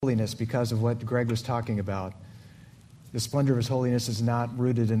holiness because of what Greg was talking about. The splendor of His holiness is not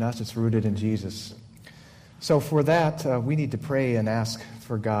rooted in us, it's rooted in Jesus. So for that, we need to pray and ask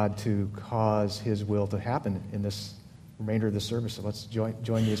for God to cause His will to happen in this remainder of the service. So let's join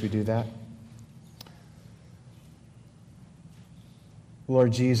me as we do that.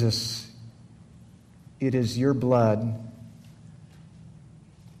 Lord Jesus, it is your blood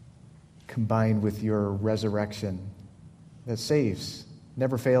combined with your resurrection that saves,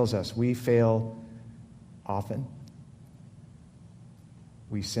 never fails us. We fail often.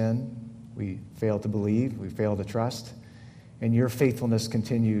 We sin, we fail to believe, we fail to trust, and your faithfulness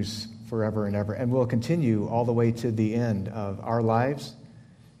continues forever and ever, and will continue all the way to the end of our lives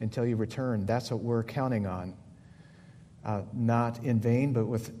until you return. That's what we're counting on. Not in vain, but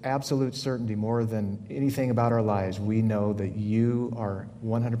with absolute certainty, more than anything about our lives, we know that you are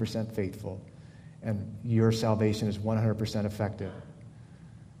 100% faithful and your salvation is 100% effective.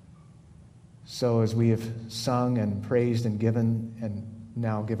 So as we have sung and praised and given and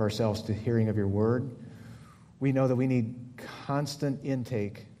now give ourselves to hearing of your word, we know that we need constant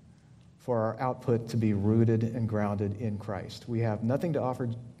intake for our output to be rooted and grounded in Christ. We have nothing to offer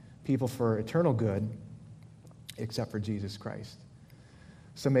people for eternal good except for Jesus Christ.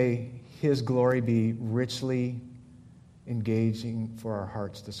 So may His glory be richly engaging for our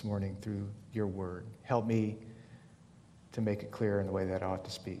hearts this morning through your word. Help me to make it clear in the way that I ought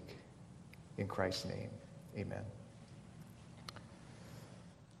to speak. In Christ's name, amen.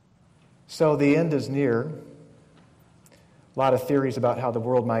 So the end is near. A lot of theories about how the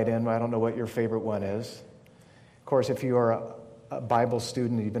world might end. I don't know what your favorite one is. Of course, if you are a Bible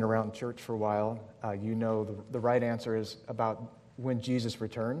student, you've been around church for a while, you know the right answer is about when Jesus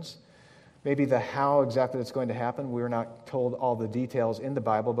returns. Maybe the how exactly that's going to happen, we're not told all the details in the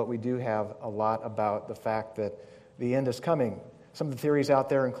Bible, but we do have a lot about the fact that the end is coming. Some of the theories out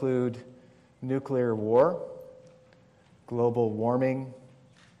there include nuclear war, global warming.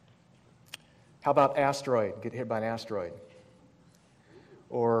 How about asteroid? Get hit by an asteroid.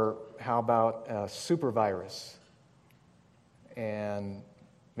 Or how about a super virus? And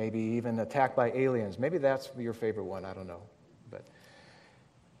maybe even attacked by aliens. Maybe that's your favorite one. I don't know. But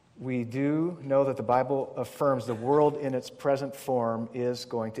we do know that the Bible affirms the world in its present form is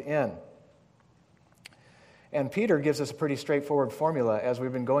going to end. And Peter gives us a pretty straightforward formula. As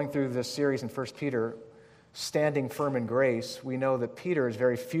we've been going through this series in 1 Peter, Standing Firm in Grace, we know that Peter is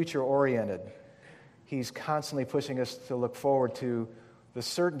very future-oriented. He's constantly pushing us to look forward to the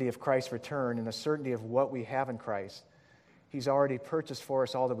certainty of Christ's return and the certainty of what we have in Christ. He's already purchased for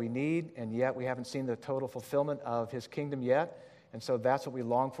us all that we need, and yet we haven't seen the total fulfillment of His kingdom yet. And so that's what we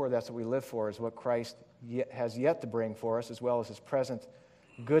long for, that's what we live for, is what Christ has yet to bring for us, as well as His present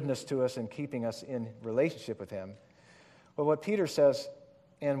goodness to us and keeping us in relationship with Him. But what Peter says,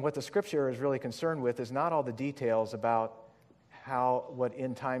 and what the Scripture is really concerned with, is not all the details about what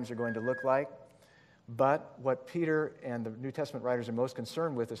end times are going to look like, but what Peter and the New Testament writers are most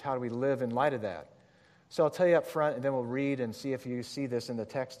concerned with is how do we live in light of that. So I'll tell you up front, and then we'll read and see if you see this in the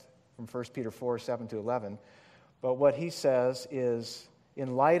text from 1 Peter 4, 7 to 11. But what he says is,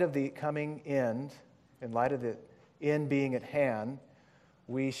 in light of the coming end, in light of the end being at hand,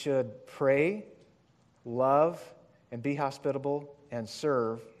 we should pray, love, and be hospitable and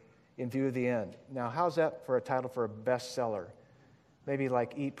serve in view of the end. Now, how's that for a title for a bestseller? Maybe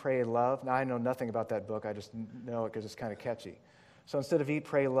like Eat, Pray, Love. Now, I know nothing about that book. I just know it because it's kind of catchy. So instead of Eat,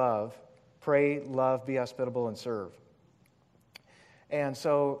 Pray, Love, be hospitable, and serve. And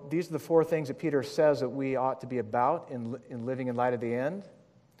so these are the four things that Peter says that we ought to be about in living in light of the end.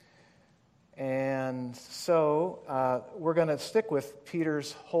 And so we're going to stick with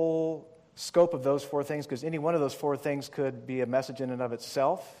Peter's whole scope of those four things, because any one of those four things could be a message in and of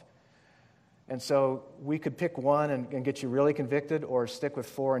itself. And so we could pick one and get you really convicted, or stick with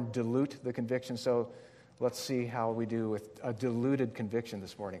four and dilute the conviction. So let's see how we do with a diluted conviction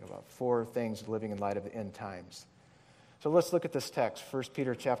this morning about four things living in light of the end times. So let's look at this text, 1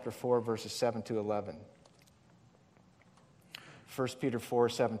 Peter chapter 4, verses 7 to 11. 1 Peter 4,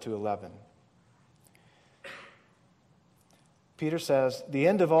 7 to 11. Peter says, "The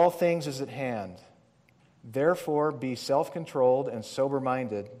end of all things is at hand. Therefore be self-controlled and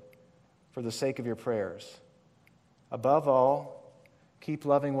sober-minded for the sake of your prayers. Above all, keep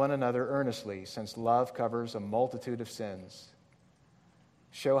loving one another earnestly, since love covers a multitude of sins.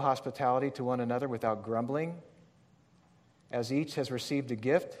 Show hospitality to one another without grumbling. As each has received a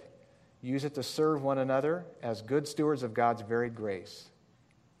gift, use it to serve one another as good stewards of God's varied grace.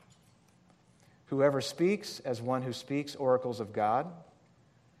 Whoever speaks, as one who speaks oracles of God.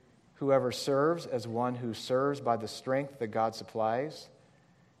 Whoever serves, as one who serves by the strength that God supplies,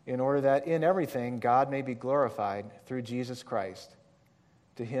 in order that in everything God may be glorified through Jesus Christ.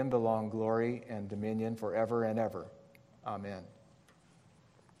 To him belong glory and dominion forever and ever. Amen.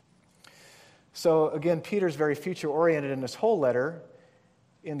 So again, Peter's very future-oriented in this whole letter.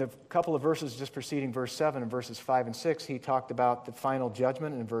 In the couple of verses just preceding verse 7 and verses 5 and 6, he talked about the final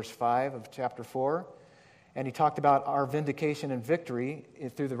judgment in verse 5 of chapter 4. And he talked about our vindication and victory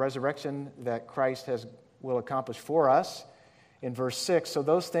through the resurrection that Christ will accomplish for us in verse 6. So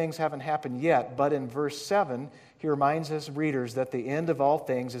those things haven't happened yet. But in verse 7, he reminds his readers that the end of all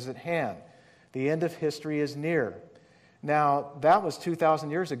things is at hand. The end of history is near. Now, that was 2,000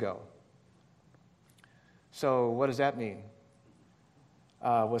 years ago. So what does that mean?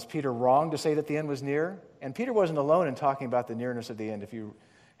 Was Peter wrong to say that the end was near? And Peter wasn't alone in talking about the nearness of the end. If you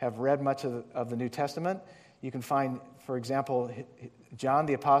have read much of the New Testament, you can find, for example, John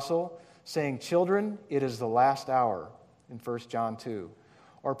the Apostle saying, "Children, it is the last hour," in 1 John 2.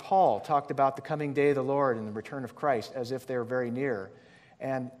 Or Paul talked about the coming day of the Lord and the return of Christ as if they were very near,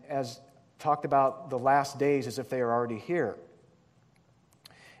 and talked about the last days as if they are already here.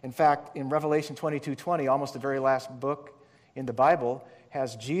 In fact, in Revelation 22:20, almost the very last book in the Bible,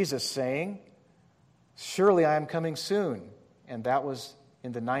 has Jesus saying, "Surely I am coming soon." And that was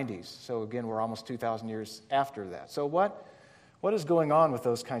in the 90s. So again, we're almost 2,000 years after that. So what is going on with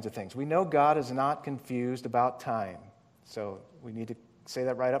those kinds of things? We know God is not confused about time. So we need to say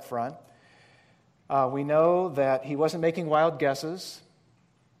that right up front. We know that he wasn't making wild guesses,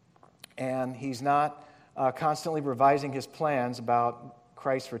 and he's not constantly revising his plans about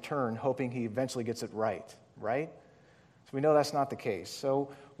Christ's return, hoping he eventually gets it right? So we know that's not the case. So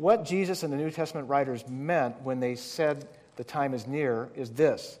what Jesus and the New Testament writers meant when they said the time is near is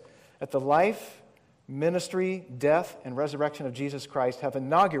this: that the life, ministry, death, and resurrection of Jesus Christ have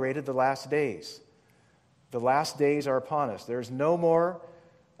inaugurated the last days. The last days are upon us. There's no more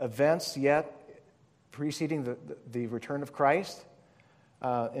events yet preceding the return of Christ.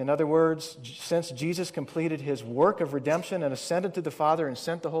 In other words, since Jesus completed his work of redemption and ascended to the Father and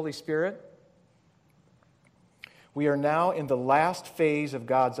sent the Holy Spirit, we are now in the last phase of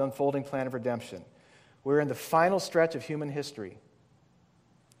God's unfolding plan of redemption. We're in the final stretch of human history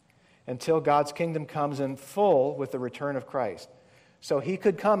until God's kingdom comes in full with the return of Christ. So he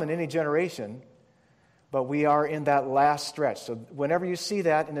could come in any generation, but we are in that last stretch. So whenever you see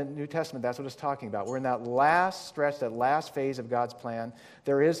that in the New Testament, that's what it's talking about. We're in that last stretch, that last phase of God's plan.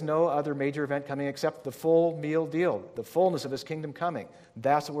 There is no other major event coming except the full meal deal, the fullness of his kingdom coming.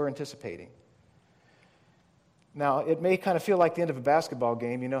 That's what we're anticipating. Now, it may kind of feel like the end of a basketball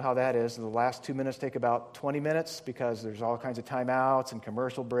game. You know how that is. The last 2 minutes take about 20 minutes because there's all kinds of timeouts and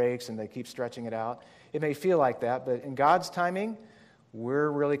commercial breaks, and they keep stretching it out. It may feel like that, but in God's timing, we're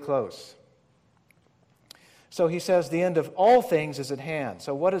really close. So he says the end of all things is at hand.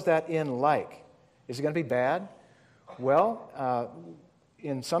 So what is that end like? Is it going to be bad? Well,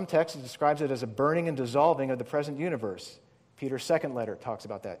 in some texts it describes it as a burning and dissolving of the present universe. Peter's second letter talks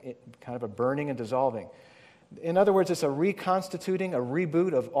about that, kind of a burning and dissolving. In other words, it's a reconstituting, a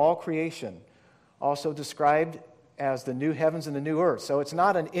reboot of all creation, also described as the new heavens and the new earth. So it's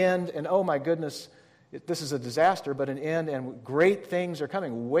not an end and, oh my goodness, this is a disaster, but an end and great things are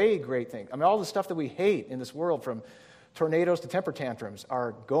coming, way great things. I mean, all the stuff that we hate in this world, from tornadoes to temper tantrums,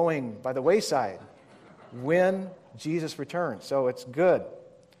 are going by the wayside when Jesus returns. So it's good.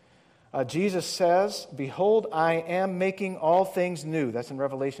 Jesus says, "Behold, I am making all things new." That's in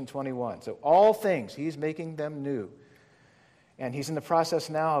Revelation 21. So all things, he's making them new. And he's in the process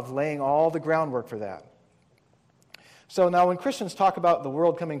now of laying all the groundwork for that. So now when Christians talk about the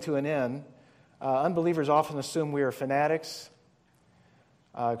world coming to an end, unbelievers often assume we are fanatics,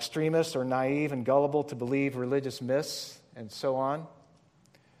 extremists, or naive and gullible to believe religious myths and so on,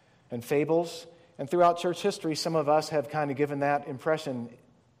 and fables. And throughout church history, some of us have kind of given that impression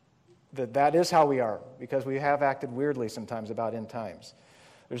that is how we are, because we have acted weirdly sometimes about end times.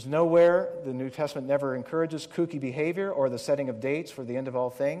 There's nowhere, the New Testament never encourages kooky behavior or the setting of dates for the end of all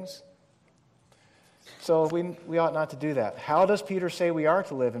things. So we ought not to do that. How does Peter say we are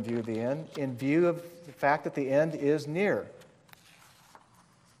to live in view of the end? In view of the fact that the end is near.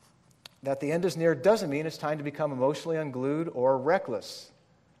 That the end is near doesn't mean it's time to become emotionally unglued or reckless.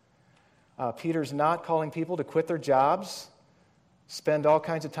 Peter's not calling people to quit their jobs, spend all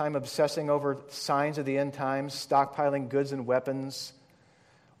kinds of time obsessing over signs of the end times, stockpiling goods and weapons,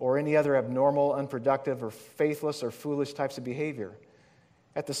 or any other abnormal, unproductive, or faithless or foolish types of behavior.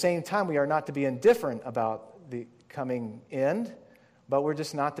 At the same time, we are not to be indifferent about the coming end, but we're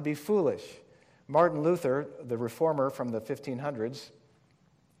just not to be foolish. Martin Luther, the reformer from the 1500s,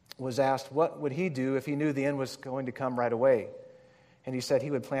 was asked what would he do if he knew the end was going to come right away. And he said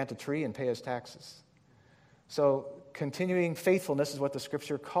he would plant a tree and pay his taxes. So continuing faithfulness is what the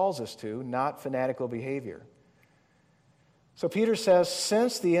Scripture calls us to, not fanatical behavior. So Peter says,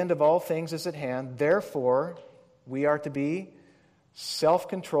 since the end of all things is at hand, therefore we are to be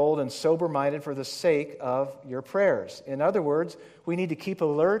self-controlled and sober-minded for the sake of your prayers. In other words, we need to keep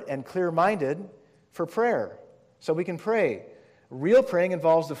alert and clear-minded for prayer so we can pray. Real praying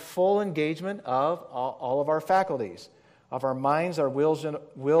involves the full engagement of all of our faculties, of our minds, our wills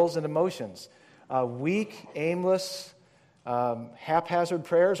and emotions. Weak, aimless, haphazard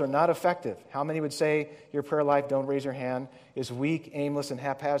prayers are not effective. How many would say your prayer life, don't raise your hand, is weak, aimless, and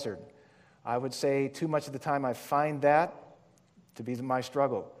haphazard? I would say too much of the time I find that to be my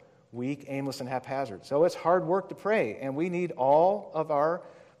struggle. Weak, aimless, and haphazard. So it's hard work to pray, and we need all of our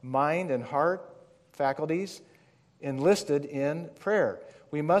mind and heart faculties enlisted in prayer.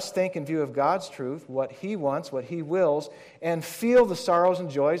 We must think in view of God's truth, what He wants, what He wills, and feel the sorrows and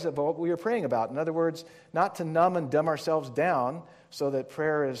joys of what we are praying about. In other words, not to numb and dumb ourselves down so that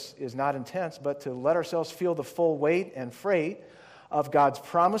prayer is not intense, but to let ourselves feel the full weight and freight of God's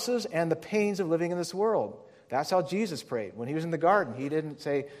promises and the pains of living in this world. That's how Jesus prayed. When He was in the garden, He didn't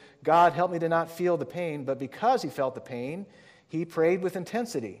say, God, help me to not feel the pain, but because He felt the pain, He prayed with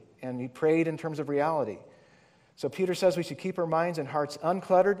intensity, and He prayed in terms of reality. So Peter says we should keep our minds and hearts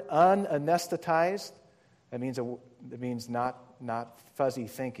uncluttered, unanesthetized. That means not fuzzy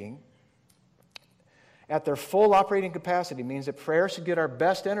thinking. At their full operating capacity means that prayer should get our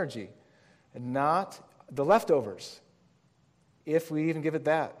best energy and not the leftovers, if we even give it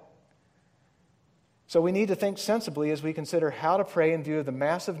that. So we need to think sensibly as we consider how to pray in view of the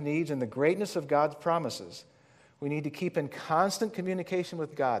massive needs and the greatness of God's promises. We need to keep in constant communication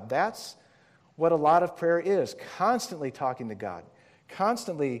with God. That's what a lot of prayer is, constantly talking to God.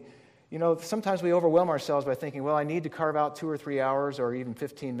 Constantly, sometimes we overwhelm ourselves by thinking, well, I need to carve out 2 or 3 hours or even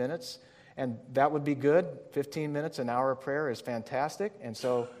 15 minutes, and that would be good. 15 minutes, an hour of prayer is fantastic, and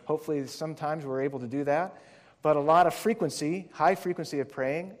so hopefully sometimes we're able to do that. But a lot of frequency, high frequency of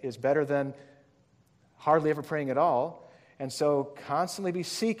praying is better than hardly ever praying at all. And so constantly be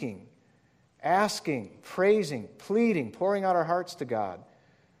seeking, asking, praising, pleading, pouring out our hearts to God.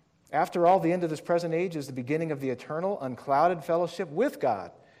 After all, the end of this present age is the beginning of the eternal, unclouded fellowship with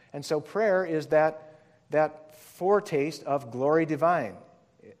God. And so prayer is that foretaste of glory divine.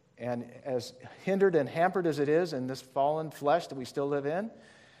 And as hindered and hampered as it is in this fallen flesh that we still live in,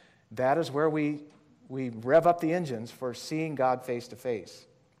 that is where we rev up the engines for seeing God face to face.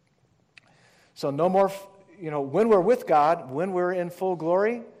 So no more, when we're with God, when we're in full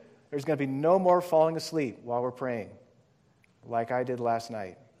glory, there's going to be no more falling asleep while we're praying, like I did last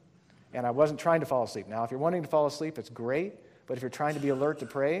night. And I wasn't trying to fall asleep. Now, if you're wanting to fall asleep, it's great. But if you're trying to be alert to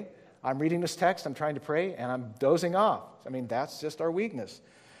pray, I'm reading this text, I'm trying to pray, and I'm dozing off. That's just our weakness.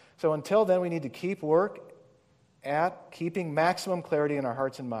 So until then, we need to keep work at keeping maximum clarity in our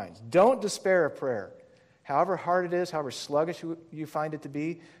hearts and minds. Don't despair of prayer. However hard it is, however sluggish you find it to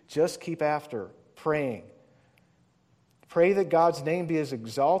be, just keep after praying. Pray that God's name be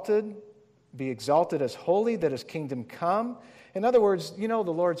exalted as holy, that His kingdom come. In other words, the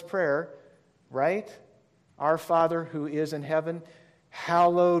Lord's Prayer, right? Our Father who is in heaven,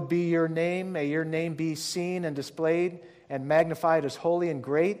 hallowed be your name. May your name be seen and displayed and magnified as holy and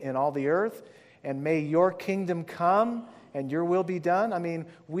great in all the earth. And may your kingdom come and your will be done.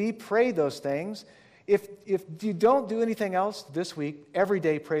 We pray those things. If you don't do anything else this week, every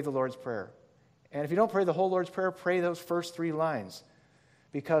day pray the Lord's Prayer. And if you don't pray the whole Lord's Prayer, pray those first 3 lines.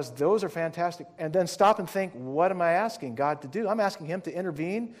 Because those are fantastic. And then stop and think, what am I asking God to do? I'm asking Him to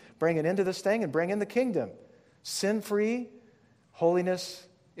intervene, bring an end to this thing, and bring in the kingdom. Sin-free, holiness,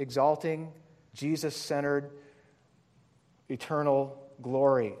 exalting, Jesus-centered, eternal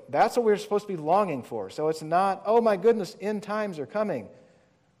glory. That's what we're supposed to be longing for. So it's not, oh my goodness, end times are coming.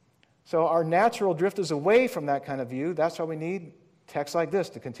 So our natural drift is away from that kind of view. That's why we need texts like this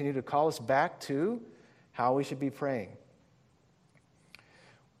to continue to call us back to how we should be praying.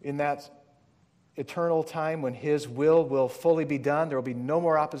 In that eternal time when His will fully be done, there will be no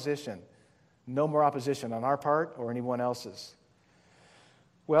more opposition. No more opposition on our part or anyone else's.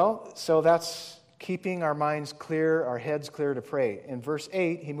 Well, so that's keeping our minds clear, our heads clear to pray. In verse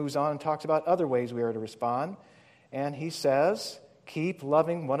 8, he moves on and talks about other ways we are to respond. And he says, keep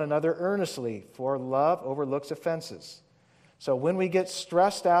loving one another earnestly, for love overlooks offenses. So when we get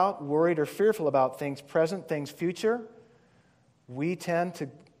stressed out, worried, or fearful about things present, things future, we tend to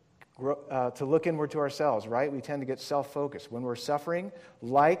look inward to ourselves, right? We tend to get self-focused. When we're suffering,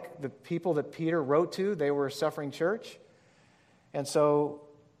 like the people that Peter wrote to, they were a suffering church. And so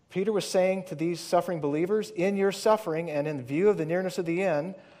Peter was saying to these suffering believers, in your suffering and in view of the nearness of the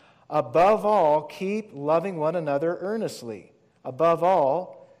end, above all, keep loving one another earnestly. Above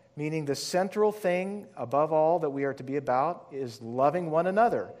all, meaning the central thing above all that we are to be about is loving one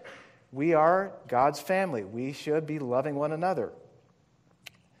another. We are God's family. We should be loving one another.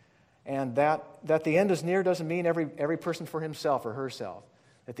 And that the end is near doesn't mean every person for himself or herself.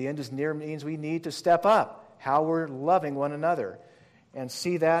 That the end is near means we need to step up how we're loving one another and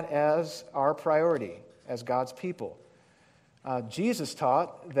see that as our priority as God's people. Jesus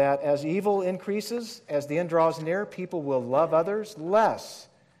taught that as evil increases, as the end draws near, people will love others less.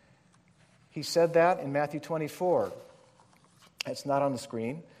 He said that in Matthew 24. It's not on the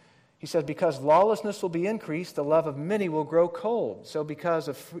screen. He said, because lawlessness will be increased, the love of many will grow cold. So because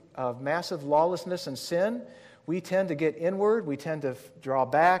of massive lawlessness and sin, we tend to get inward, we tend to draw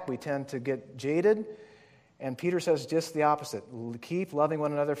back, we tend to get jaded. And Peter says just the opposite. Keep loving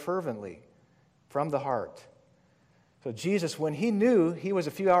one another fervently from the heart. So Jesus, when he knew he was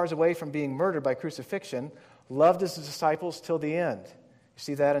a few hours away from being murdered by crucifixion, loved his disciples till the end. You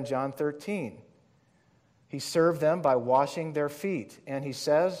see that in John 13. He served them by washing their feet. And he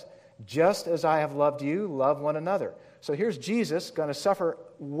says, just as I have loved you, love one another. So here's Jesus going to suffer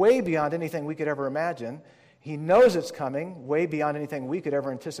way beyond anything we could ever imagine. He knows it's coming, way beyond anything we could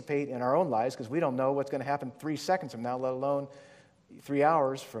ever anticipate in our own lives, because we don't know what's going to happen 3 seconds from now, let alone 3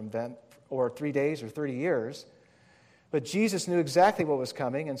 hours from then, or 3 days or 30 years. But Jesus knew exactly what was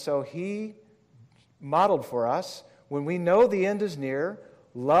coming, and so he modeled for us, when we know the end is near,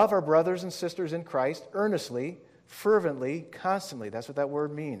 love our brothers and sisters in Christ earnestly, fervently, constantly. That's what that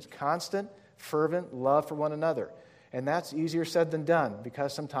word means. Constant, fervent love for one another. And that's easier said than done,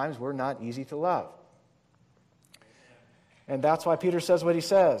 because sometimes we're not easy to love. And that's why Peter says what he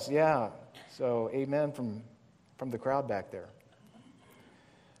says. Yeah. So amen from the crowd back there.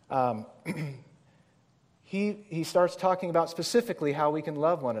 He starts talking about specifically how we can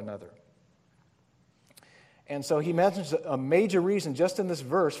love one another. And so he mentions a major reason just in this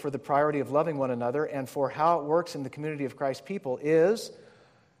verse for the priority of loving one another and for how it works in the community of Christ's people is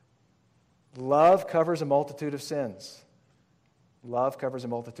love covers a multitude of sins. Love covers a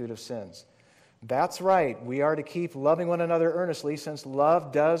multitude of sins. That's right. We are to keep loving one another earnestly, since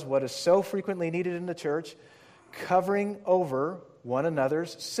love does what is so frequently needed in the church, covering over one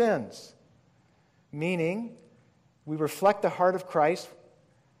another's sins. Meaning, we reflect the heart of Christ,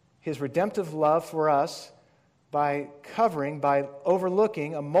 his redemptive love for us, by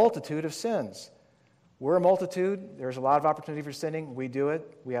overlooking a multitude of sins. We're a multitude. There's a lot of opportunity for sinning. We do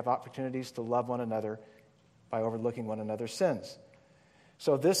it. We have opportunities to love one another by overlooking one another's sins.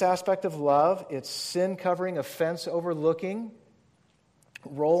 So this aspect of love, its sin-covering, offense-overlooking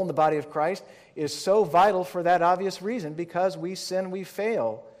role in the body of Christ, is so vital for that obvious reason, because we sin, we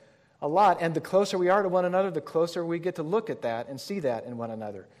fail a lot. And the closer we are to one another, the closer we get to look at that and see that in one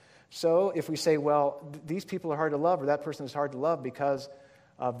another. So if we say, well, these people are hard to love, or that person is hard to love because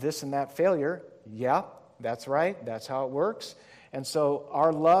of this and that failure, yeah, that's right, that's how it works. And so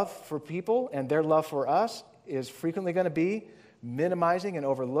our love for people and their love for us is frequently going to be minimizing and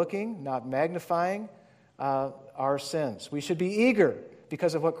overlooking, not magnifying our sins. We should be eager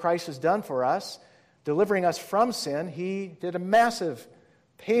because of what Christ has done for us, delivering us from sin. He did a massive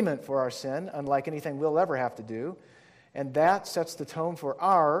payment for our sin, unlike anything we'll ever have to do. And that sets the tone for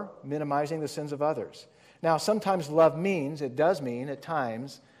our minimizing the sins of others. Now, sometimes love it does mean at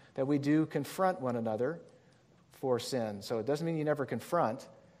times that we do confront one another for sin. So it doesn't mean you never confront,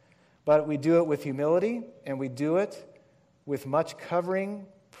 but we do it with humility, and we do it with much covering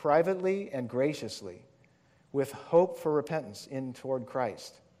privately and graciously, with hope for repentance in toward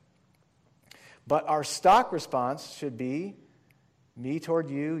Christ. But our stock response should be me toward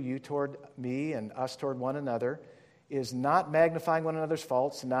you, you toward me, and us toward one another, is not magnifying one another's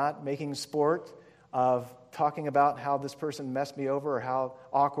faults, not making sport of talking about how this person messed me over, or how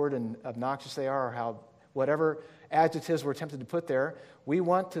awkward and obnoxious they are, or how whatever adjectives we're tempted to put there. We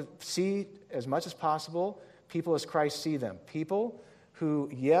want to see as much as possible people as Christ see them. People who,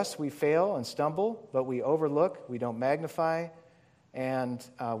 yes, we fail and stumble, but we overlook, we don't magnify, and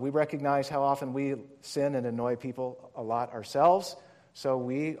we recognize how often we sin and annoy people a lot ourselves, so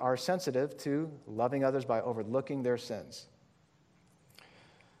we are sensitive to loving others by overlooking their sins.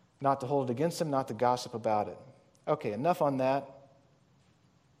 Not to hold it against them, not to gossip about it. Okay, enough on that,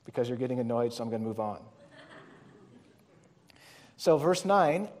 because you're getting annoyed, so I'm going to move on. So verse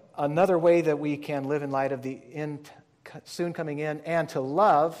 9, another way that we can live in light of the end soon coming in and to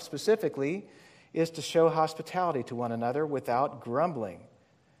love specifically is to show hospitality to one another without grumbling.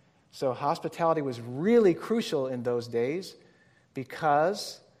 So hospitality was really crucial in those days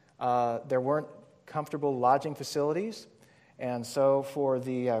because There weren't comfortable lodging facilities. And so for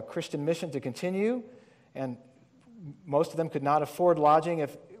the Christian mission to continue, and most of them could not afford lodging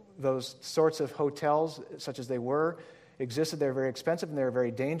if those sorts of hotels, such as they were, existed. They were very expensive and they were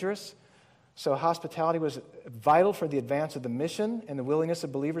very dangerous. So hospitality was vital for the advance of the mission and the willingness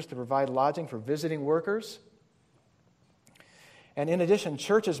of believers to provide lodging for visiting workers. And in addition,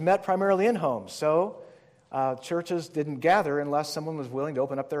 churches met primarily in homes. So churches didn't gather unless someone was willing to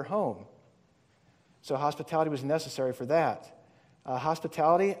open up their home. So hospitality was necessary for that.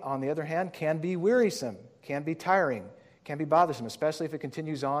 Hospitality, on the other hand, can be wearisome, can be tiring, can be bothersome, especially if it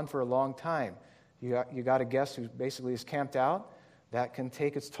continues on for a long time. You got a guest who basically is camped out. That can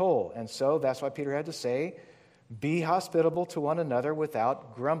take its toll. And so that's why Peter had to say, be hospitable to one another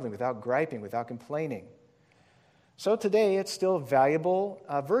without grumbling, without griping, without complaining. So today it's still a valuable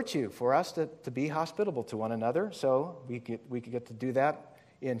virtue for us to be hospitable to one another. So we could get to do that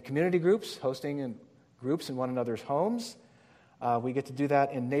in community groups, hosting in groups in one another's homes. We get to do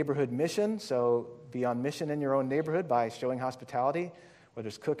that in neighborhood mission, so be on mission in your own neighborhood by showing hospitality, whether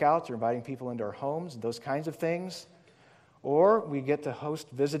it's cookouts or inviting people into our homes, those kinds of things. Or we get to host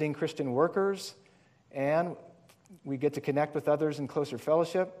visiting Christian workers, and we get to connect with others in closer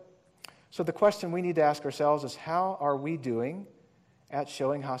fellowship. So the question we need to ask ourselves is, how are we doing at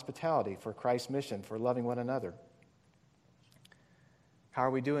showing hospitality for Christ's mission, for loving one another? How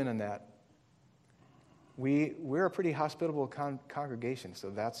are we doing in that? We're a pretty hospitable congregation,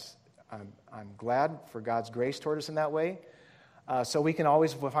 so I'm glad for God's grace toward us in that way. So we can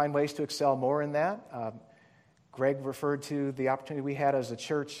always find ways to excel more in that. Greg referred to the opportunity we had as a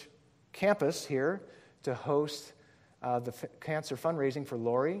church campus here to host the cancer fundraising for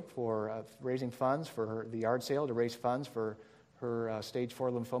Lori, for raising funds for the yard sale, to raise funds for her stage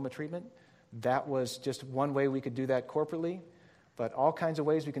 4 lymphoma treatment. That was just one way we could do that corporately. But all kinds of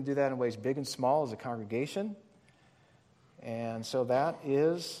ways we can do that in ways big and small as a congregation. And so that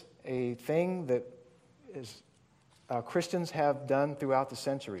is a thing that Christians have done throughout the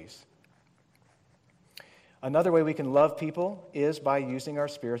centuries. Another way we can love people is by using our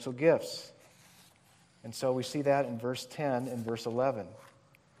spiritual gifts. And so we see that in verse 10 and verse 11.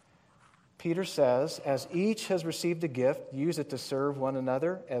 Peter says, as each has received a gift, use it to serve one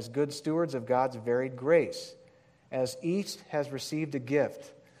another as good stewards of God's varied grace. As each has received a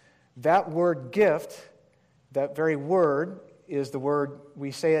gift. That word gift, that very word, is the word,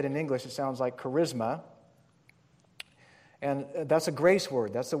 we say it in English, it sounds like charisma. And that's a grace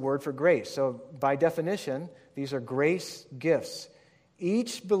word. That's the word for grace. So by definition, these are grace gifts.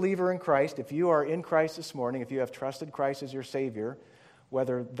 Each believer in Christ, if you are in Christ this morning, if you have trusted Christ as your Savior,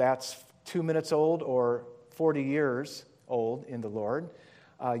 whether that's 2 minutes old or 40 years old in the Lord,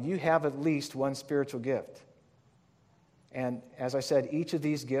 you have at least one spiritual gift. And as I said, each of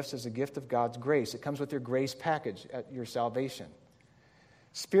these gifts is a gift of God's grace. It comes with your grace package at your salvation.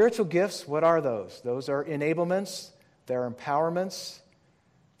 Spiritual gifts, what are those? Those are enablements, they're empowerments,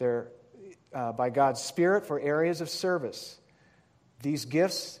 they're by God's Spirit for areas of service. These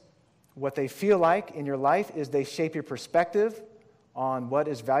gifts, what they feel like in your life is they shape your perspective on what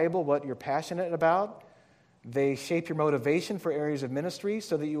is valuable, what you're passionate about. They shape your motivation for areas of ministry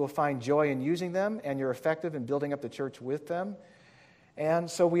so that you will find joy in using them and you're effective in building up the church with them. And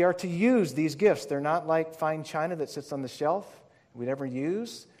so we are to use these gifts. They're not like fine china that sits on the shelf we never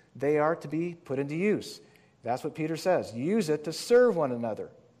use. They are to be put into use. That's what Peter says. Use it to serve one another.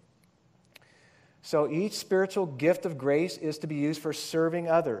 So each spiritual gift of grace is to be used for serving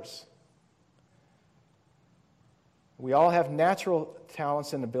others. We all have natural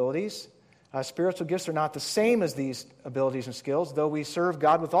talents and abilities. Spiritual gifts are not the same as these abilities and skills, though we serve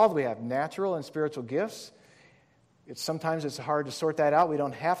God with all that we have, natural and spiritual gifts. Sometimes it's hard to sort that out. We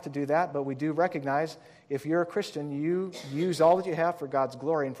don't have to do that, but we do recognize if you're a Christian, you use all that you have for God's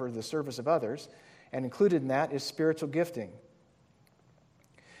glory and for the service of others, and included in that is spiritual gifting.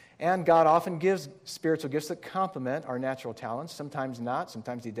 And God often gives spiritual gifts that complement our natural talents, sometimes not,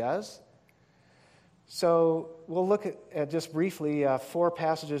 sometimes He does. So we'll look at just briefly 4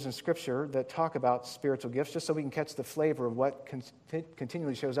 passages in Scripture that talk about spiritual gifts, just so we can catch the flavor of what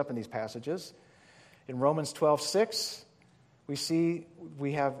continually shows up in these passages. In Romans 12:6,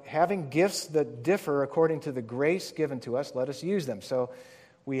 we have having gifts that differ according to the grace given to us, let us use them. So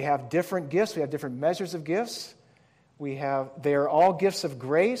we have different gifts, we have different measures of gifts. They are all gifts of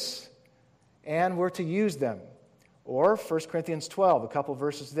grace, and we're to use them. Or 1 Corinthians 12, a couple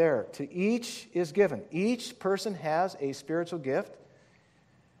verses there. To each is given. Each person has a spiritual gift,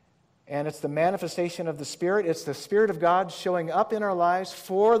 and it's the manifestation of the Spirit. It's the Spirit of God showing up in our lives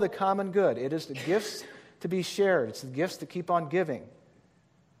for the common good. It is the gifts to be shared. It's the gifts to keep on giving.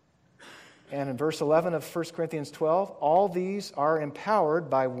 And in verse 11 of 1 Corinthians 12, all these are empowered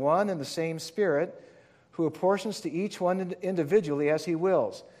by one and the same Spirit, who apportions to each one individually as he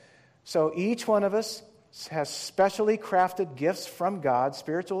wills. So each one of us has specially crafted gifts from God,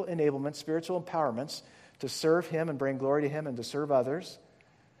 spiritual enablement, spiritual empowerments, to serve Him and bring glory to Him and to serve others,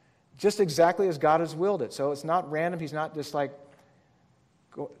 just exactly as God has willed it. So it's not random. He's not just like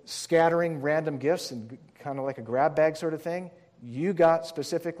scattering random gifts and kind of like a grab bag sort of thing. You got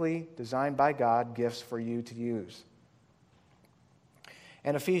specifically designed by God gifts for you to use.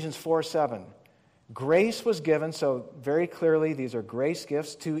 And Ephesians 4:7. Grace was given, so very clearly these are grace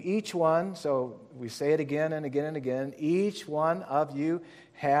gifts to each one. So we say it again and again and again. Each one of you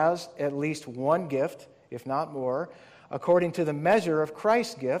has at least one gift, if not more, according to the measure of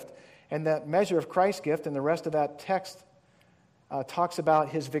Christ's gift. And that measure of Christ's gift and the rest of that text talks about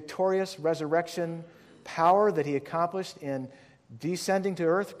His victorious resurrection power that He accomplished in descending to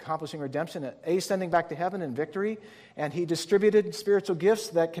earth, accomplishing redemption, and ascending back to heaven in victory. And He distributed spiritual gifts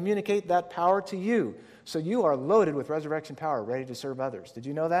that communicate that power to you. So you are loaded with resurrection power, ready to serve others. Did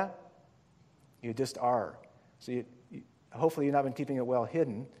you know that? You just are. So hopefully you've not been keeping it well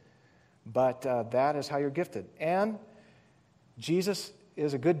hidden, but that is how you're gifted. And Jesus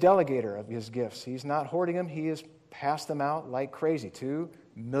is a good delegator of His gifts. He's not hoarding them. He has passed them out like crazy to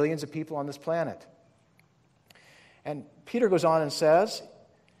millions of people on this planet. And Peter goes on and says,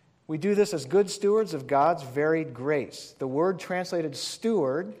 we do this as good stewards of God's varied grace. The word translated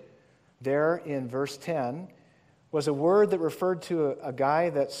steward there in verse 10 was a word that referred to a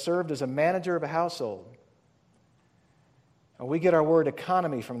guy that served as a manager of a household. And we get our word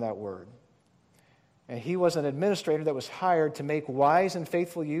economy from that word. And he was an administrator that was hired to make wise and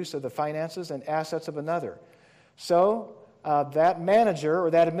faithful use of the finances and assets of another. So that manager or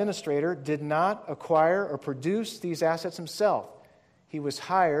that administrator did not acquire or produce these assets himself. He was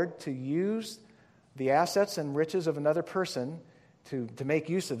hired to use the assets and riches of another person to make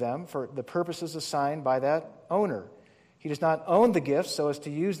use of them for the purposes assigned by that owner. He does not own the gifts so as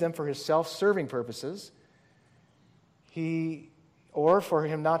to use them for his self-serving purposes, or for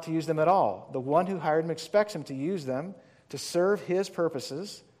him not to use them at all. The one who hired him expects him to use them to serve his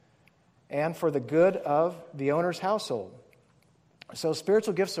purposes and for the good of the owner's household. So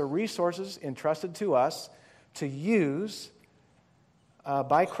spiritual gifts are resources entrusted to us to use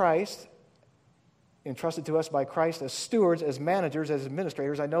by Christ, entrusted to us by Christ as stewards, as managers, as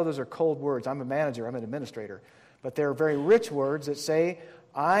administrators. I know those are cold words. I'm a manager, I'm an administrator. But they're very rich words that say,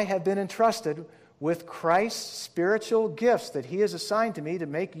 I have been entrusted with Christ's spiritual gifts that He has assigned to me to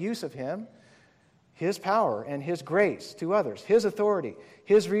make use of Him, His power and His grace to others, His authority,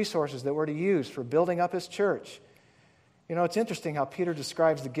 His resources that we're to use for building up His church. You know, it's interesting how Peter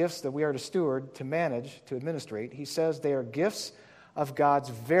describes the gifts that we are to steward, to manage, to administrate. He says they are gifts of God's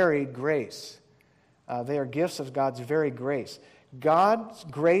varied grace. They are gifts of God's varied grace. God's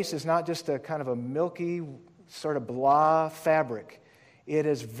grace is not just a kind of a milky, sort of blah fabric. It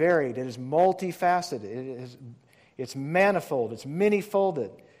is varied. It is multifaceted. It's manifold. It's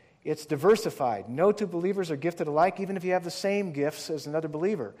many-folded. It's diversified. No two believers are gifted alike, even if you have the same gifts as another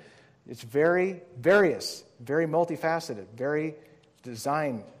believer. It's very various, very multifaceted, very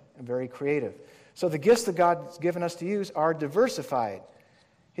designed, and very creative. So the gifts that God's given us to use are diversified.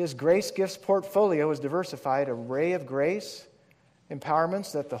 His grace gifts portfolio is diversified, array of grace,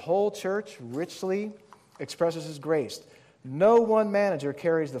 empowerments that the whole church richly expresses His grace. No one manager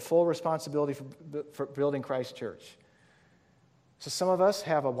carries the full responsibility for building Christ's church. So some of us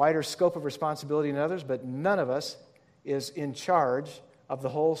have a wider scope of responsibility than others, but none of us is in charge of the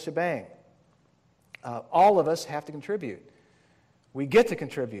whole shebang. All of us have to contribute. We get to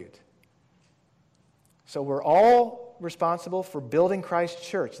contribute. So we're all responsible for building Christ's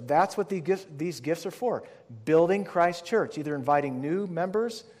church. That's what these gifts are for. Building Christ's church, either inviting new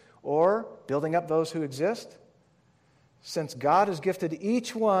members or building up those who exist. Since God has gifted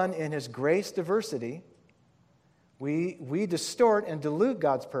each one in His grace diversity, we distort and dilute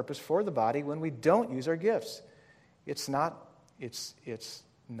God's purpose for the body when we don't use our gifts. It's not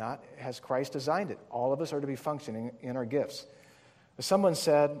as Christ designed it. All of us are to be functioning in our gifts. Someone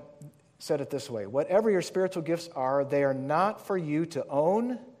said it this way: whatever your spiritual gifts are, they are not for you to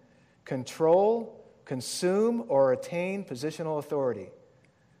own, control, consume, or attain positional authority.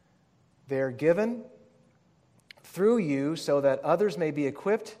 They are given through you so that others may be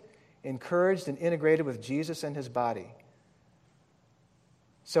equipped, encouraged, and integrated with Jesus and His body.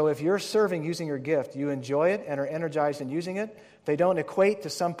 So if you're serving using your gift, you enjoy it and are energized in using it. They don't equate to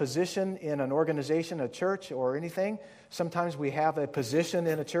some position in an organization, a church, or anything. Sometimes we have a position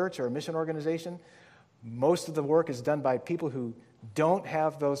in a church or a mission organization. Most of the work is done by people who don't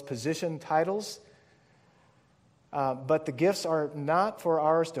have those position titles. But the gifts are not for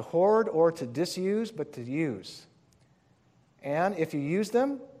ours to hoard or to disuse, but to use. And if you use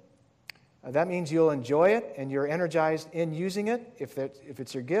them, that means you'll enjoy it and you're energized in using it if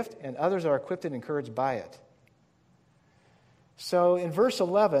it's your gift, and others are equipped and encouraged by it. So in verse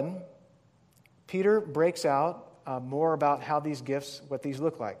 11, Peter breaks out more about how these gifts, what these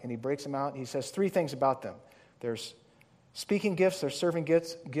look like. And he breaks them out. He says three things about them. There's speaking gifts, there's serving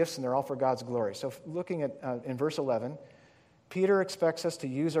gifts, and they're all for God's glory. So looking at in verse 11, Peter expects us to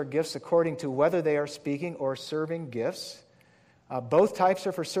use our gifts according to whether they are speaking or serving gifts. Both types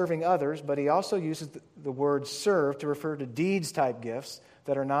are for serving others, but he also uses the word serve to refer to deeds-type gifts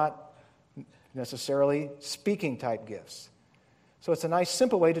that are not necessarily speaking-type gifts. So it's a nice,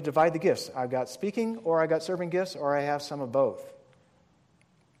 simple way to divide the gifts. I've got speaking, or I've got serving gifts, or I have some of both.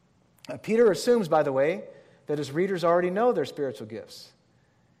 Peter assumes, by the way, that his readers already know their spiritual gifts.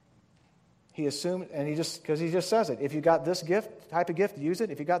 He assumes, and he just says it. If you got this type of gift, use it.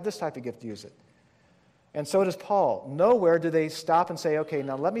 If you got this type of gift, use it. And so does Paul. Nowhere do they stop and say, okay,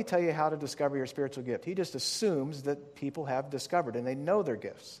 now let me tell you how to discover your spiritual gift. He just assumes that people have discovered and they know their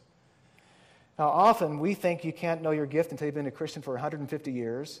gifts. Now, often we think you can't know your gift until you've been a Christian for 150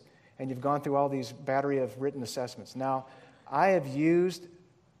 years and you've gone through all these battery of written assessments. Now, I have used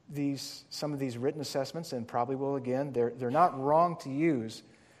some of these written assessments and probably will again. They're not wrong to use.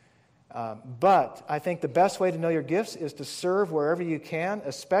 But I think the best way to know your gifts is to serve wherever you can,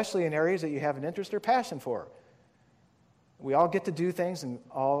 especially in areas that you have an interest or passion for. We all get to do things and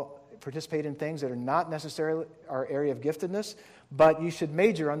all participate in things that are not necessarily our area of giftedness, but you should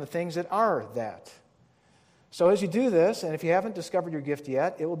major on the things that are that. So as you do this, and if you haven't discovered your gift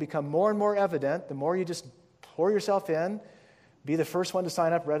yet, it will become more and more evident the more you just pour yourself in, be the first one to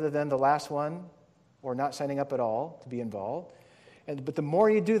sign up rather than the last one, or not signing up at all to be involved. But the more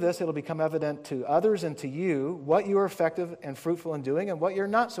you do this, it'll become evident to others and to you what you are effective and fruitful in doing and what you're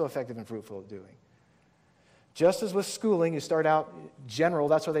not so effective and fruitful at doing. Just as with schooling, you start out general.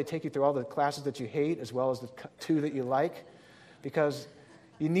 That's why they take you through all the classes that you hate as well as the two that you like, because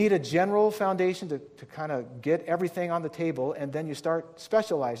you need a general foundation to kind of get everything on the table, and then you start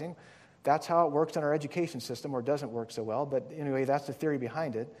specializing. That's how it works in our education system, or it doesn't work so well. But anyway, that's the theory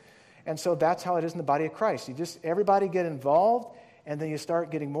behind it. And so that's how it is in the body of Christ. Everybody get involved, and then you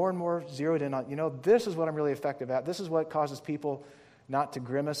start getting more and more zeroed in on, this is what I'm really effective at. This is what causes people not to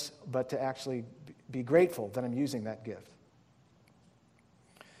grimace, but to actually be grateful that I'm using that gift.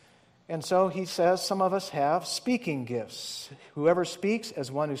 And so he says some of us have speaking gifts. Whoever speaks as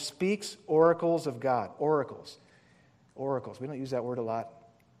one who speaks oracles of God. Oracles. We don't use that word a lot.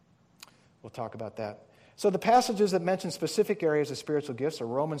 We'll talk about that. So the passages that mention specific areas of spiritual gifts are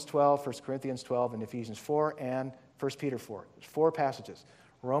Romans 12, 1 Corinthians 12, and Ephesians 4, and 1 Peter 4. There's 4 passages.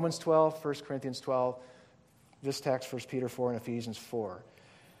 Romans 12, 1 Corinthians 12, this text, 1 Peter 4, and Ephesians 4.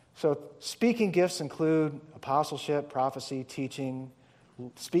 So speaking gifts include apostleship, prophecy, teaching,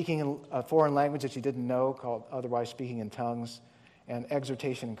 speaking in a foreign language that you didn't know, called otherwise speaking in tongues, and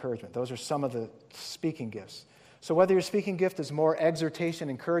exhortation, encouragement. Those are some of the speaking gifts. So whether your speaking gift is more exhortation,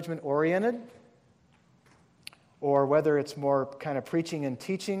 encouragement oriented, or whether it's more kind of preaching and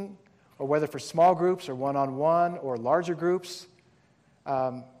teaching, or whether for small groups or one-on-one or larger groups,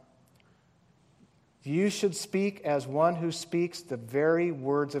 you should speak as one who speaks the very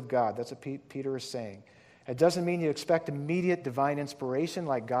words of God. That's what Peter is saying. It doesn't mean you expect immediate divine inspiration,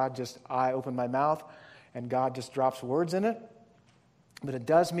 like I open my mouth and God just drops words in it. But it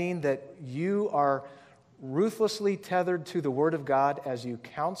does mean that you are ruthlessly tethered to the Word of God as you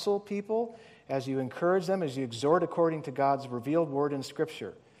counsel people, as you encourage them, as you exhort according to God's revealed Word in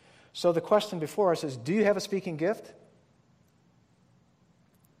Scripture. So the question before us is, do you have a speaking gift?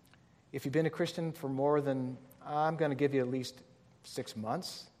 If you've been a Christian for more than, I'm going to give you at least 6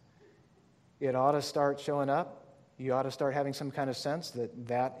 months, it ought to start showing up. You ought to start having some kind of sense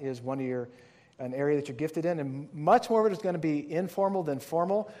that is an area that you're gifted in, and much more of it is going to be informal than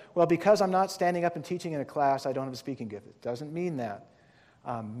formal. Well, because I'm not standing up and teaching in a class, I don't have a speaking gift. It doesn't mean that.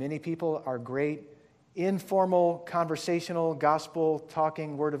 Many people are great informal, conversational, gospel,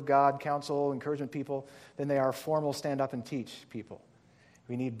 talking, Word of God, counsel, encouragement people than they are formal, stand up and teach people.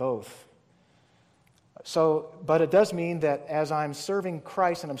 We need both. But it does mean that as I'm serving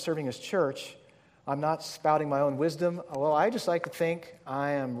Christ and I'm serving His church, I'm not spouting my own wisdom. Well, I just like to think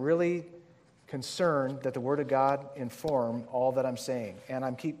I am really concerned that the Word of God inform all that I'm saying. And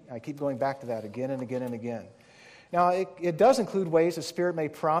I keep going back to that again and again and again. Now, it does include ways the Spirit may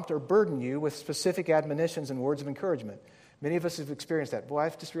prompt or burden you with specific admonitions and words of encouragement. Many of us have experienced that. Boy,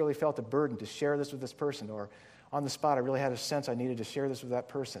 I've just really felt a burden to share this with this person, or on the spot, I really had a sense I needed to share this with that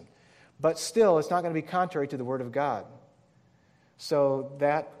person. But still, it's not going to be contrary to the Word of God. So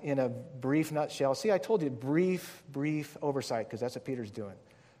that, in a brief nutshell, see, I told you, brief oversight, because that's what Peter's doing.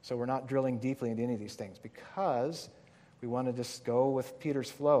 So we're not drilling deeply into any of these things, because we want to just go with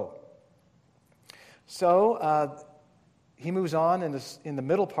Peter's flow. So he moves on in the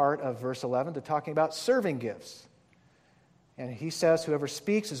middle part of verse 11 to talking about serving gifts. And he says, whoever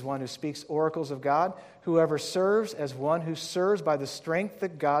speaks is one who speaks oracles of God. Whoever serves as one who serves by the strength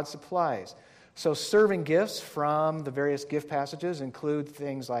that God supplies. So serving gifts from the various gift passages include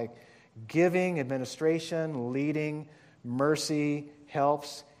things like giving, administration, leading, mercy,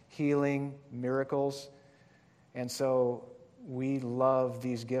 helps, healing, miracles. And so we love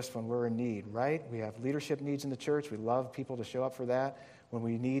these gifts when we're in need, right? We have leadership needs in the church. We love people to show up for that. When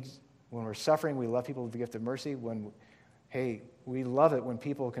we're suffering, we love people with the gift of mercy. We love it when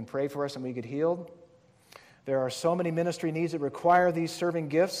people can pray for us and we get healed. There are so many ministry needs that require these serving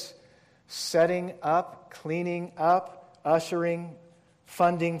gifts: setting up, cleaning up, ushering,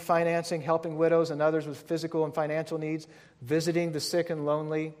 funding, financing, helping widows and others with physical and financial needs, visiting the sick and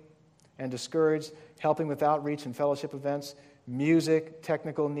lonely and discouraged, helping with outreach and fellowship events, music,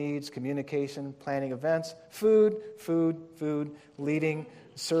 technical needs, communication, planning events, food, leading,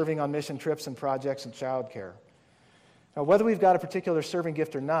 serving on mission trips and projects, and childcare. Now, whether we've got a particular serving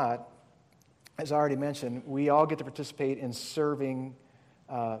gift or not, as I already mentioned, we all get to participate in serving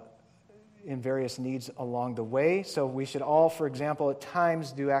in various needs along the way. So we should all, for example, at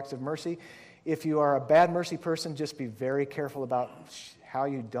times do acts of mercy. If you are a bad mercy person, just be very careful about how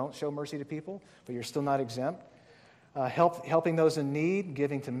you don't show mercy to people, but you're still not exempt. Helping those in need,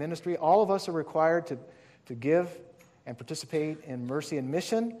 giving to ministry. All of us are required to give and participate in mercy and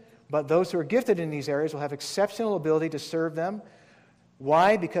mission. But those who are gifted in these areas will have exceptional ability to serve them.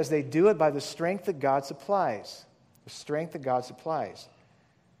 Why? Because they do it by the strength that God supplies. The strength that God supplies.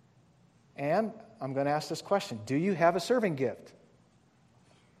 And I'm going to ask this question. Do you have a serving gift?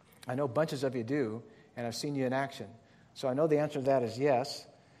 I know bunches of you do, and I've seen you in action. So I know the answer to that is yes.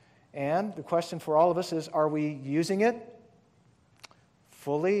 And the question for all of us is, are we using it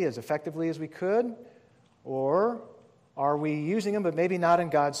fully, as effectively as we could? Or are we using them, but maybe not in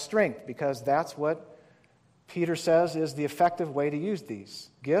God's strength? Because that's what Peter says is the effective way to use these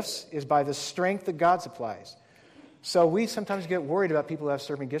gifts, is by the strength that God supplies. So we sometimes get worried about people who have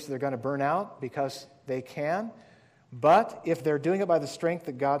serving gifts that they're going to burn out because they can. But if they're doing it by the strength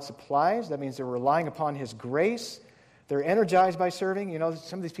that God supplies, that means they're relying upon His grace. They're energized by serving. You know,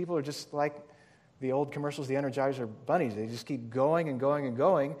 some of these people are just like the old commercials, the Energizer bunnies. They just keep going and going and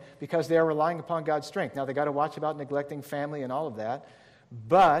going because they are relying upon God's strength. Now, they got to watch about neglecting family and all of that.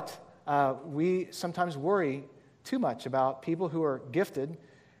 But we sometimes worry too much about people who are gifted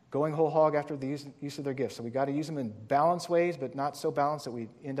going whole hog after the use of their gifts. So we got to use them in balanced ways, but not so balanced that we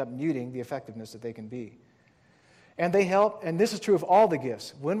end up muting the effectiveness that they can be. And they help, and this is true of all the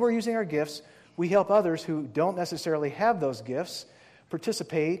gifts. When we're using our gifts, we help others who don't necessarily have those gifts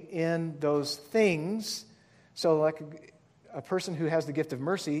participate in those things. So like a person who has the gift of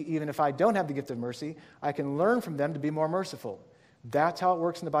mercy, even if I don't have the gift of mercy, I can learn from them to be more merciful. That's how it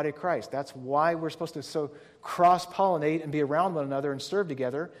works in the body of Christ. That's why we're supposed to so cross-pollinate and be around one another and serve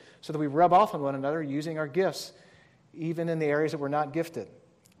together so that we rub off on one another using our gifts, even in the areas that we're not gifted.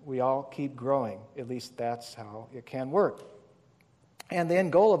 We all keep growing. At least that's how it can work. And the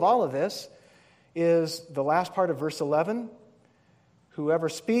end goal of all of this is the last part of verse 11. Whoever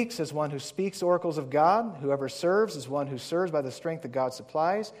speaks is one who speaks oracles of God. Whoever serves is one who serves by the strength that God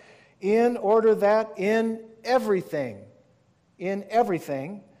supplies, in order that in everything,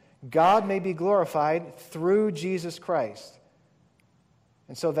 God may be glorified through Jesus Christ.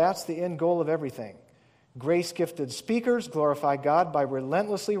 And so that's the end goal of everything. Grace-gifted speakers glorify God by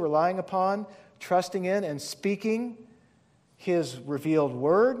relentlessly relying upon, trusting in, and speaking His revealed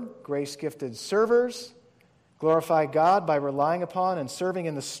word. Grace-gifted servers glorify God by relying upon and serving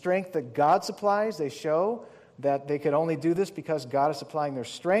in the strength that God supplies. They show that they could only do this because God is supplying their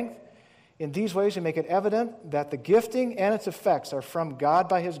strength. In these ways, we make it evident that the gifting and its effects are from God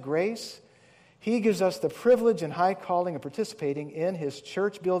by His grace. He gives us the privilege and high calling of participating in His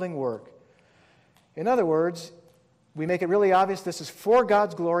church-building work. In other words, we make it really obvious this is for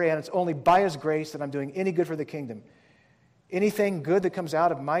God's glory, and it's only by His grace that I'm doing any good for the kingdom. Anything good that comes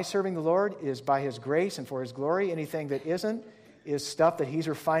out of my serving the Lord is by His grace and for His glory. Anything that isn't is stuff that He's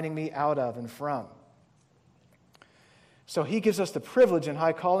refining me out of and from. So He gives us the privilege and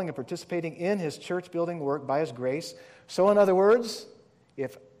high calling of participating in His church-building work by His grace. So in other words,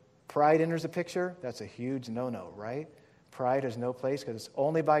 if pride enters the picture, that's a huge no-no, right? Pride has no place because it's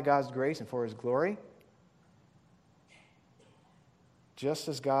only by God's grace and for His glory.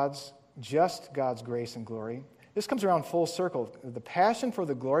 just God's grace and glory. This comes around full circle. The passion for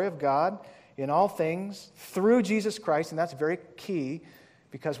the glory of God in all things through Jesus Christ, and that's very key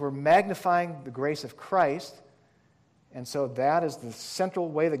because we're magnifying the grace of Christ. And so that is the central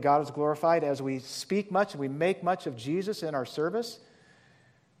way that God is glorified as we speak much and we make much of Jesus in our service.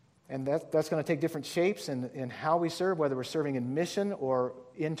 And that's going to take different shapes in how we serve, whether we're serving in mission or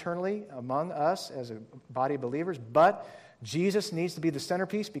internally among us as a body of believers. But Jesus needs to be the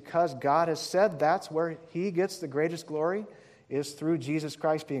centerpiece because God has said that's where He gets the greatest glory, is through Jesus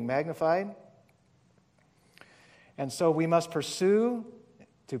Christ being magnified. And so we must pursue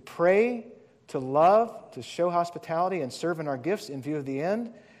to pray, to love, to show hospitality, and serve in our gifts in view of the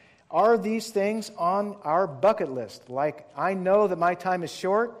end. Are these things on our bucket list? Like, I know that my time is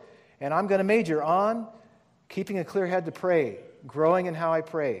short, and I'm going to major on keeping a clear head to pray, growing in how I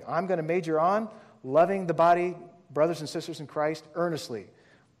pray. I'm going to major on loving the body, brothers and sisters in Christ, earnestly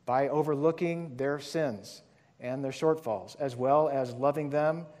by overlooking their sins and their shortfalls, as well as loving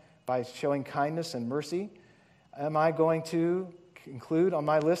them by showing kindness and mercy. Am I going to include on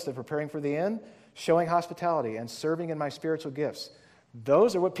my list of preparing for the end, showing hospitality and serving in my spiritual gifts?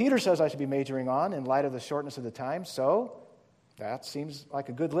 Those are what Peter says I should be majoring on in light of the shortness of the time, so that seems like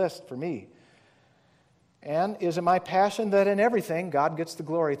a good list for me. And is it my passion that in everything God gets the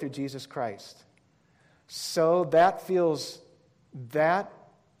glory through Jesus Christ? So that falls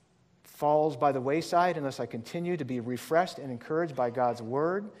by the wayside unless I continue to be refreshed and encouraged by God's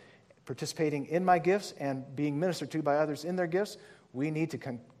Word, participating in my gifts and being ministered to by others in their gifts. We need to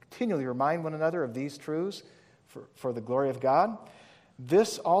continually remind one another of these truths for the glory of God.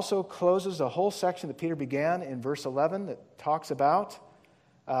 This also closes a whole section that Peter began in verse 11 that talks about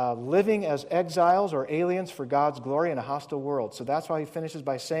living as exiles or aliens for God's glory in a hostile world. So that's why he finishes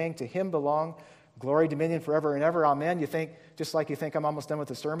by saying, to Him belong glory, dominion forever and ever. Amen. You think, just like you think I'm almost done with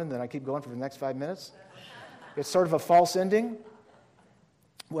the sermon, then I keep going for the next 5 minutes? It's sort of a false ending.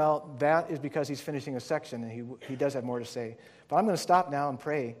 Well, that is because he's finishing a section, and he does have more to say. But I'm going to stop now and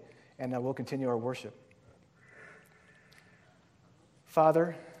pray, and we'll continue our worship.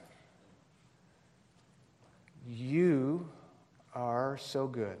 Father, You are so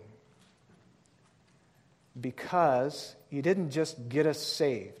good because You didn't just get us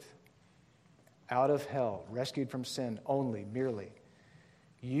saved out of hell, rescued from sin only, merely.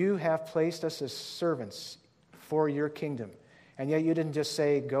 You have placed us as servants for Your kingdom. And yet You didn't just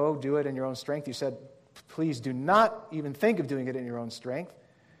say, go do it in your own strength. You said, please do not even think of doing it in your own strength.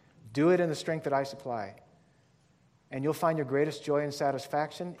 Do it in the strength that I supply. And you'll find your greatest joy and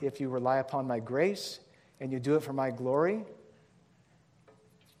satisfaction if you rely upon my grace and you do it for my glory.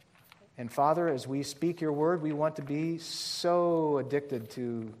 And Father, as we speak Your word, we want to be so addicted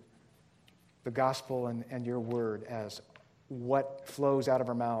to the gospel and Your word as what flows out of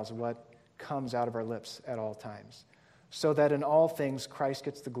our mouths, what comes out of our lips at all times, so that in all things Christ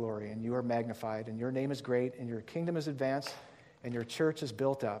gets the glory and You are magnified and Your name is great and Your kingdom is advanced and Your church is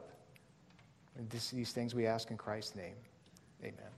built up. And these things we ask in Christ's name. Amen.